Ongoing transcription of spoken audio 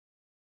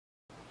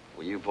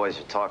Well, you boys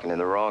are talking in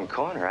the wrong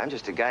corner. I'm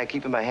just a guy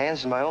keeping my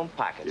hands in my own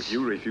pockets. If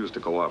you refuse to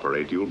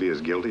cooperate, you'll be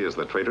as guilty as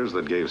the traitors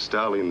that gave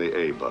Stalin the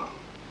Eba.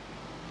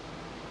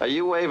 Are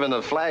you waving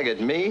the flag at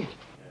me?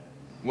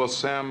 Well,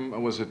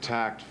 Sam was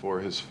attacked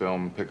for his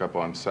film Pickup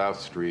on South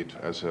Street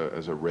as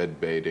a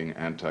red-baiting,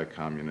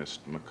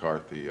 anti-communist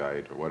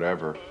McCarthyite or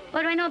whatever.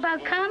 What do I know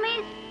about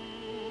commies?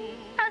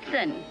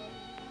 Nothing.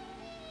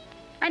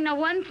 I know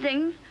one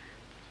thing.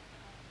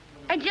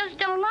 I just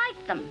don't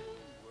like them.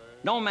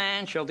 No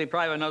man shall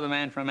deprive another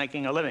man from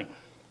making a living.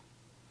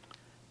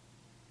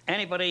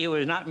 Anybody who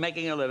is not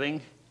making a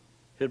living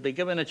should be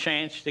given a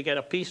chance to get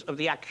a piece of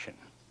the action.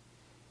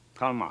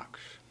 Karl Marx.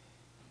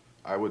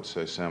 I would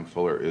say Sam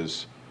Fuller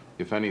is,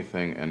 if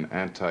anything, an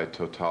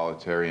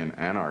anti-totalitarian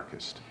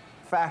anarchist.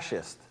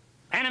 Fascist.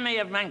 Enemy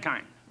of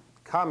mankind.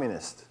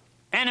 Communist.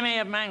 Enemy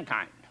of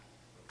mankind.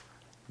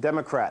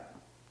 Democrat.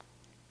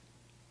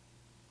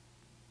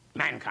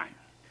 Mankind.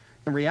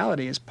 The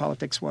reality is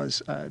politics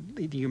was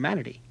the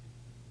humanity,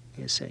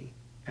 you see.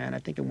 And I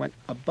think it went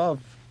above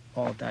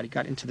all of that. He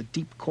got into the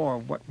deep core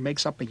of what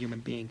makes up a human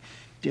being,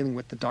 dealing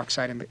with the dark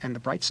side and the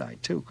bright side,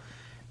 too.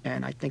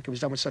 And I think it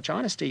was done with such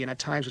honesty and at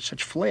times with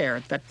such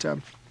flair that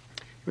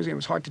it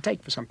was hard to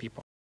take for some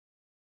people.